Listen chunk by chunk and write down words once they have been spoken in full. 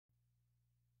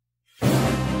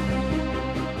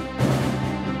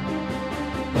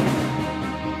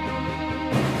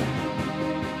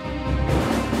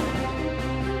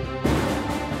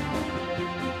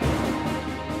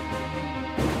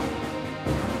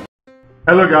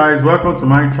Hello guys, welcome to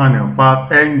my channel,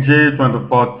 Fast NJ24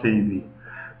 TV.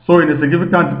 So in a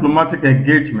significant diplomatic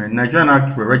engagement, Nigerian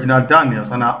actress Regina Daniels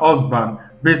and her husband,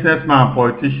 businessman and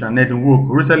politician Ned Nwoko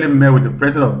recently met with the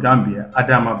President of Gambia,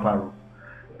 Adama Barrow.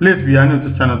 Please, if you are new to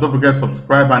this channel, don't forget to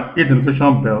subscribe and hit the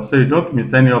notification bell so you don't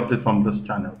miss any updates from this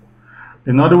channel.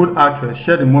 The Nollywood actress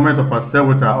shared the moment of herself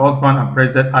with her husband and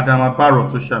President Adama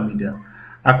Barrow on social media.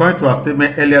 According to her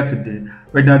statement earlier today,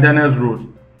 Regina Daniels wrote,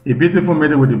 "A beautiful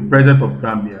meeting with the President of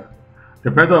Gambia."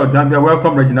 The President of Gambia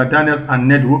welcomed Regina Daniels and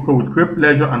Ned Nwoko with great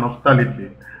pleasure and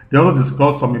hospitality. They also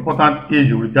discussed some important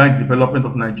issues regarding the development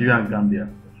of Nigeria and Gambia.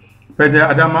 President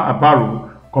Adama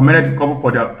Barrow commended the couple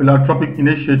for their philanthropic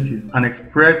initiatives and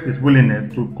expressed his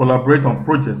willingness to collaborate on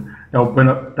projects that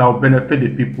will benefit the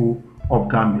people of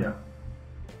Gambia.